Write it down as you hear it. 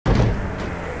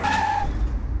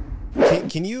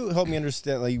can you help me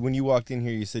understand? Like when you walked in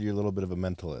here, you said you're a little bit of a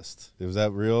mentalist. Was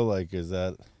that real? Like, is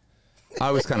that?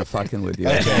 I was kind of fucking with you.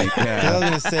 Okay. Yeah. I was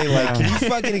gonna say, like, can you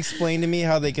fucking explain to me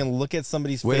how they can look at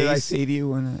somebody's What face? did I say to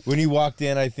you when you walked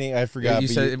in? I think I forgot. You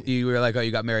said you were like, oh,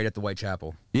 you got married at the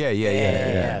Whitechapel.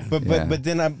 Yeah. But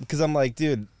then because I'm like,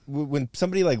 dude, when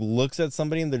somebody like looks at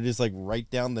somebody and they're just like write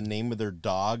down the name of their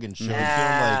dog and show it to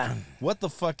them, like, what the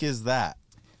fuck is that?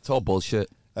 It's all bullshit.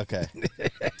 Okay.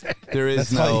 There is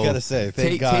That's no. all you gotta say.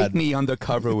 Thank God. Take me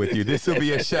undercover with you. This will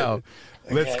be a show.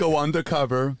 Let's go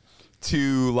undercover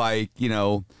to, like, you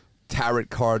know, tarot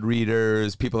card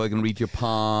readers. People that can read your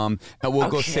palm, and we'll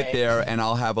go sit there, and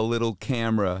I'll have a little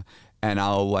camera, and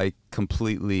I'll like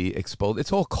completely expose.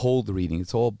 It's all cold reading.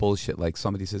 It's all bullshit. Like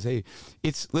somebody says, hey,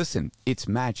 listen, it's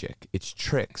magic, it's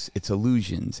tricks, it's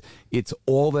illusions, it's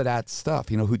all of that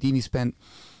stuff. You know, Houdini spent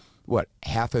what,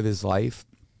 half of his life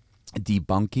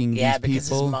debunking these people. Yeah, because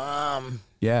his mom.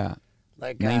 Yeah.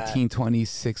 Like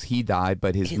 1926, he died,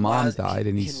 but his mom died,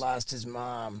 and he lost his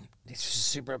mom. He's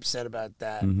super upset about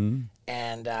that, and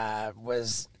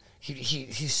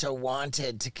he so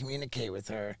wanted to communicate with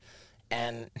her,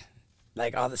 and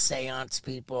like all the seance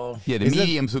people. Yeah, the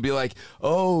mediums would be like,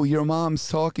 "Oh, your mom's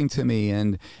talking to me,"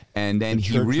 and then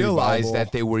he realized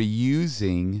that they were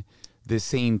using the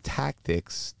same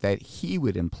tactics that he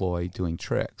would employ doing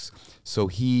tricks. So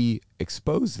he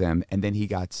exposed them, and then he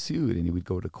got sued, and he would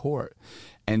go to court.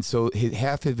 And so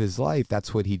half of his life,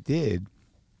 that's what he did.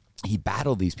 He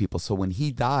battled these people. So when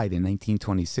he died in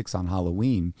 1926 on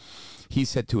Halloween, he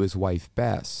said to his wife,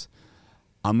 Bess,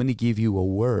 I'm going to give you a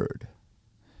word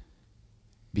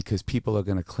because people are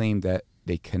going to claim that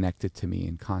they connected to me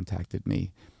and contacted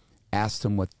me. Ask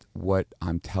them what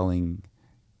I'm telling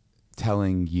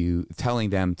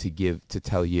them to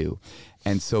tell you.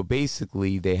 And so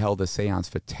basically they held a seance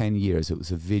for 10 years. It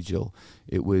was a vigil.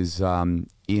 It was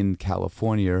in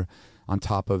California on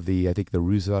top of I think the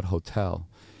Roosevelt Hotel.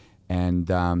 And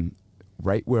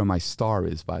right where my star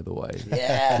is, by the way,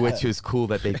 which is cool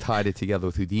that they tied it together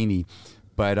with Houdini.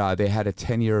 But they had a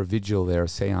 10-year vigil there,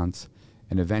 seance,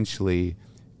 and eventually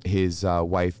his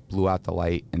wife blew out the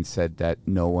light and said that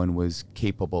no one was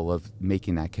capable of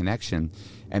making that connection.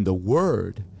 And the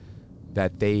word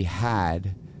that they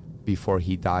had before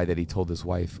he died that he told his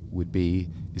wife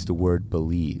is the word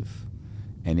believe.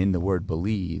 And in the word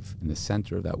believe, in the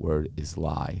center of that word is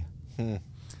lie.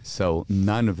 So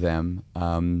none of them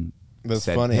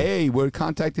said, funny. Hey, we're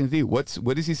contacting you. What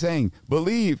is he saying?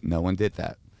 Believe. No one did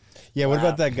that. Yeah, what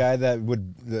about that guy that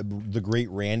the great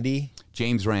Randy?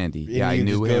 James Randi. Yeah, I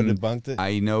knew him. Debunked it?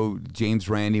 I know James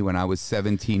Randi when I was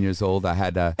 17 years old. I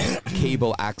had a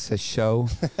cable access show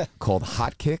called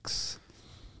Hot Kicks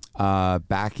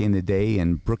back in the day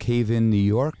in Brookhaven, New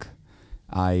York.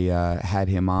 I had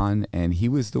him on, and he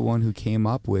was the one who came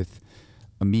up with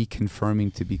me confirming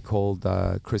to be called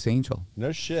Criss Angel.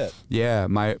 No shit. Yeah,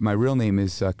 my real name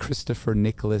is Christopher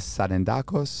Nicholas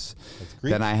Sarendakos. That's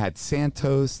Greek. Then I had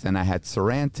Santos, then I had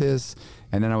Sarantis,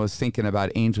 and then I was thinking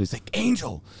about Angel. He's like,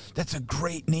 Angel, that's a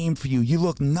great name for you. You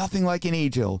look nothing like an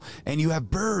angel, and you have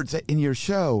birds in your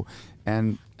show.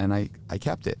 And I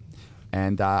kept it.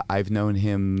 And I've known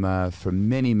him for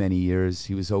many, many years.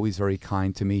 He was always very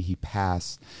kind to me. He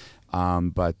passed.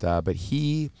 But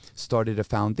he started a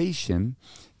foundation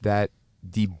that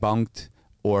debunked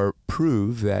or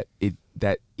proved that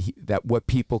what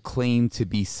people claim to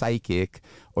be psychic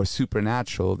or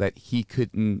supernatural, that he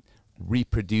couldn't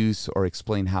reproduce or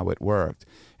explain how it worked.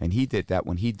 And he did that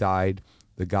when he died.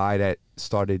 The guy that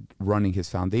started running his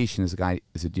foundation is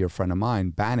a dear friend of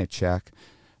mine, Banachek,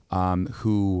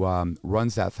 who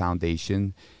runs that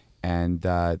foundation. And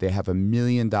they have $1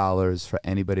 million for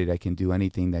anybody that can do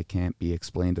anything that can't be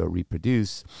explained or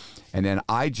reproduced. And then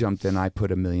I jumped in. I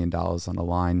put $1 million on the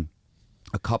line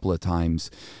a couple of times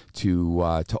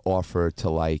to offer to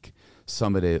like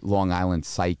some of the Long Island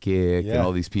Psychic and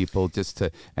all these people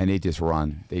and they just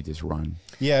run. They just run.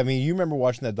 Yeah, I mean, you remember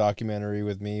watching that documentary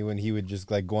with me when he would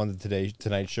just like go on the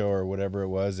Tonight Show or whatever it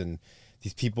was, and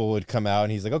these people would come out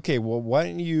and he's like, okay, well, why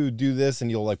don't you do this? And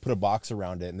you'll like put a box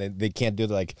around it, and they can't do it.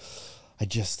 Like,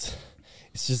 it's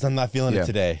just, I'm not feeling it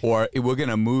today. Or we're going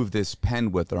to move this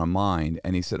pen with our mind.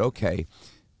 And he said, okay.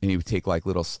 And he would take like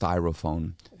little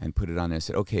styrofoam and put it on there. I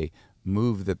said, okay,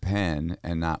 move the pen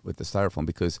and not with the styrofoam,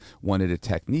 because one of the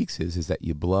techniques is that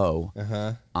you blow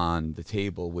on the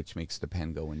table, which makes the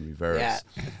pen go in reverse.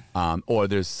 Yeah. Or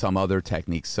there's some other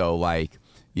technique. So like,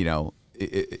 you know,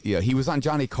 he was on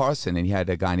Johnny Carson, and he had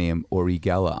a guy named Uri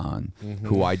Geller on,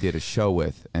 who I did a show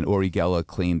with. And Uri Geller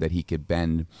claimed that he could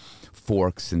bend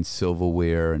forks and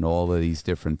silverware and all of these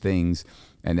different things.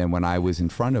 And then when I was in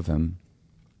front of him,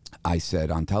 I said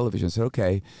on television, I said,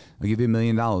 okay, I'll give you $1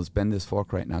 million. Bend this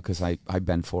fork right now, because I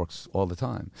bend forks all the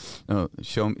time.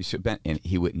 Show me, bend, and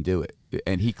he wouldn't do it.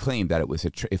 And he claimed that it was a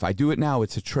trick. If I do it now,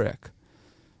 it's a trick.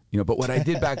 You know, but what I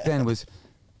did back then was,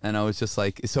 and I was just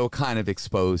like, so it kind of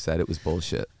exposed that it was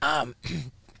bullshit.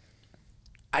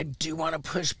 I do want to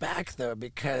push back, though,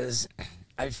 because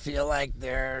I feel like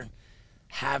there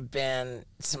have been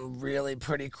some really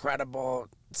pretty credible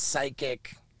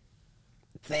psychic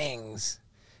things.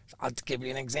 I'll give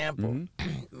you an example.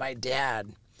 My dad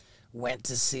went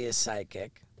to see a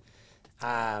psychic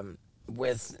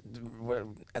with,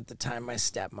 at the time, my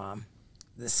stepmom.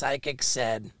 The psychic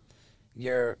said,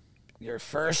 your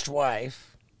first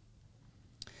wife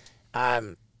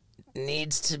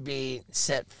needs to be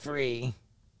set free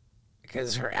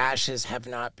because her ashes have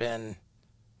not been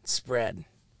spread,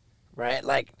 right?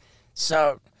 Like,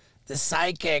 so the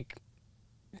psychic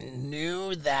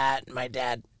knew that my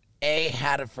dad A,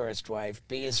 had a first wife,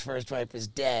 B, his first wife is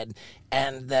dead,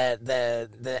 and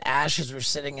the ashes were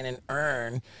sitting in an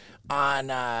urn on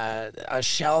a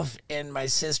shelf in my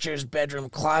sister's bedroom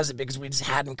closet because we just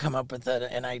hadn't come up with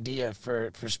an idea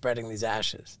for spreading these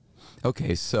ashes.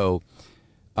 Okay, so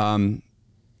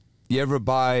you ever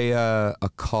buy a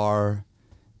car,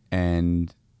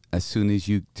 and as soon as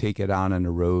you take it out on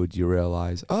the road, you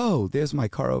realize, oh, there's my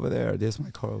car over there. There's my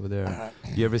car over there.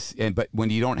 You ever? But when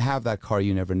you don't have that car,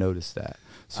 you never notice that.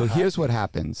 So here's what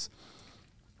happens.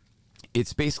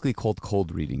 It's basically called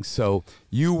cold reading. So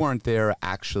you weren't there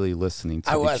actually listening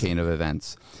to the chain of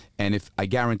events. And if I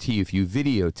guarantee you, if you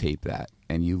videotape that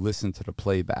and you listen to the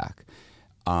playback,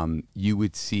 you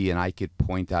would see, and I could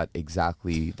point out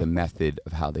exactly the method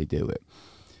of how they do it.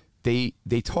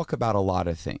 They talk about a lot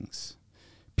of things.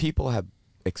 People have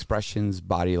expressions,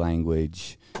 body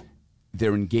language,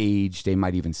 they're engaged, they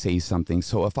might even say something.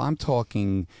 So if I'm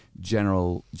talking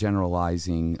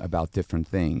generalizing about different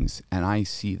things, and I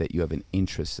see that you have an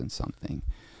interest in something,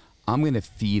 I'm going to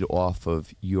feed off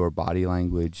of your body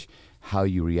language, how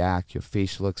you react, your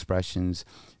facial expressions,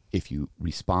 if you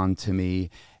respond to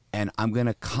me, and I'm going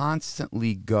to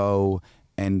constantly go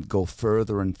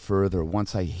further and further.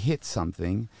 Once I hit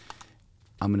something,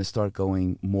 I'm going to start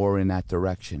going more in that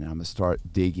direction. And I'm going to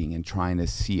start digging and trying to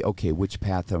see, okay, which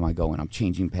path am I going? I'm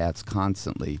changing paths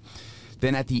constantly.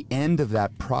 Then at the end of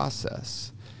that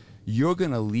process, you're going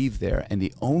to leave there, and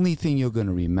the only thing you're going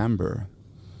to remember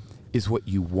is what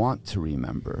you want to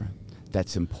remember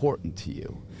that's important to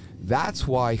you. That's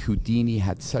why Houdini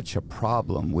had such a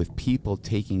problem with people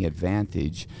taking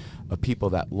advantage of people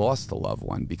that lost a loved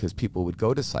one, because people would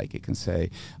go to psychic and say,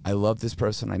 I love this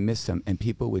person, I miss them, and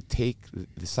people would take,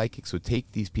 the psychics would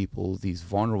take these people, these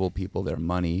vulnerable people, their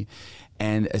money,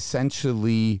 and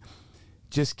essentially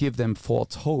just give them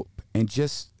false hope and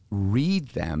just read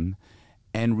them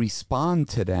and respond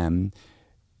to them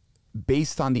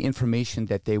based on the information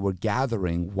that they were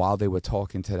gathering while they were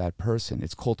talking to that person.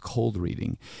 It's called cold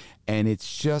reading. And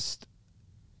it's just,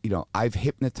 you know, I've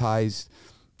hypnotized,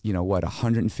 you know, what,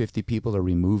 150 people to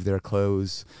remove their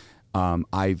clothes.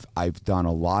 I've done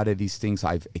a lot of these things.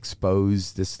 I've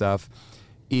exposed this stuff.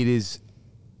 It is,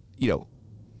 you know,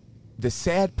 the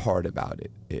sad part about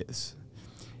it is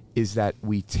that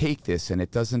we take this and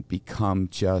it doesn't become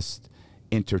just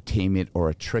entertainment or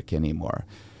a trick anymore.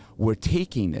 We're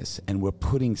taking this and we're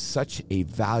putting such a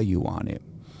value on it.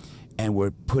 And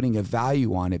we're putting a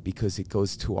value on it because it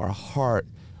goes to our heart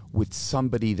with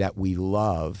somebody that we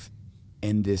love,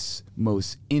 and this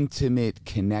most intimate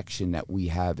connection that we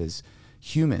have as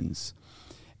humans.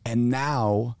 And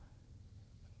now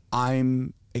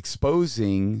I'm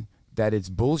exposing that it's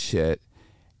bullshit,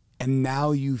 and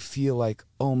now you feel like,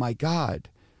 oh my God,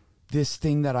 this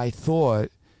thing that I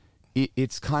thought,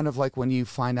 it's kind of like when you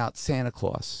find out Santa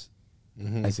Claus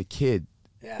as a kid.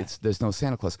 Yeah. There's no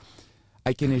Santa Claus.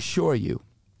 I can assure you,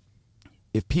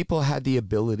 if people had the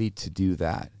ability to do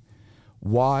that,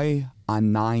 why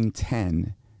on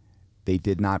 9/10 they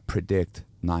did not predict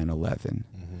 9/11?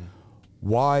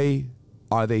 Why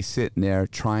are they sitting there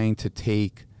trying to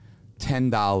take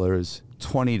 $10,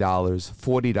 $20,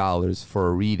 $40 for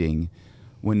a reading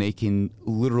when they can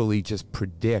literally just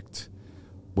predict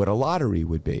what a lottery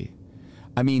would be?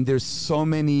 I mean, there's so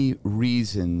many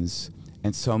reasons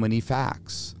and so many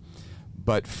facts.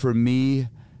 But for me,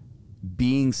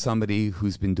 being somebody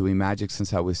who's been doing magic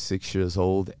since I was 6 years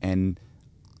old, and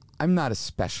I'm not a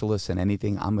specialist in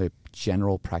anything, I'm a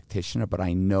general practitioner, but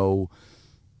I know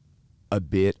a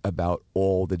bit about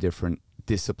all the different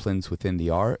disciplines within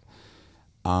the art.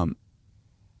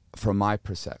 From my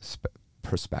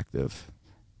perspective,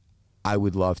 I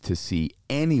would love to see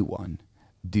anyone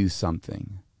do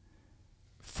something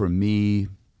for me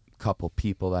couple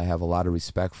people that I have a lot of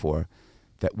respect for,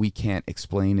 that we can't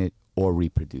explain it or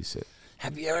reproduce it.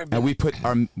 Have you ever been? And we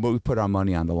put our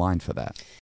money on the line for that.